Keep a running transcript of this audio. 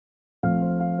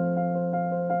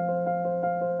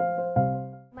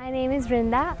name is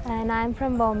Vrindha and I am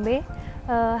from Bombay.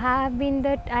 I have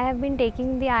been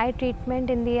taking the eye treatment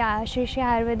in the Shri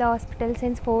Ayurveda hospital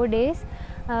since 4 days.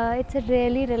 It's a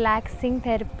really relaxing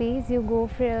therapies. You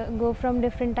go from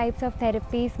different types of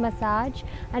therapies, massage,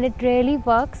 and it really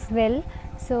works well.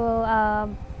 So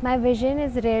my vision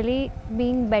is really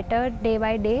being better day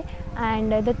by day,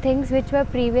 and the things which were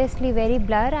previously very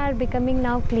blur are becoming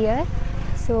now clear.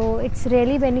 So it's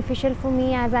really beneficial for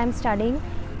me as I'm studying.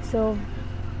 So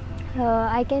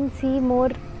I can see more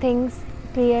things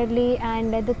clearly,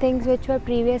 and the things which were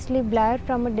previously blurred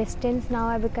from a distance now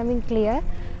are becoming clear.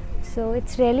 So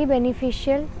it's really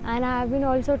beneficial, and I have been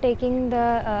also taking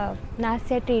the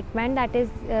Eyesight treatment, that is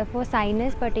for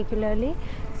sinus particularly.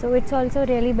 So it's also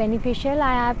really beneficial.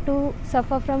 I have to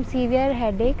suffer from severe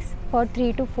headaches for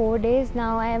 3 to 4 days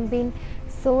now. I have been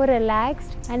so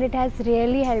relaxed and it has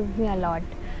really helped me a lot.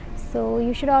 So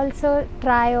you should also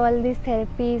try all these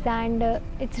therapies, and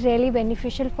it's really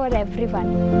beneficial for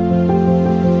everyone.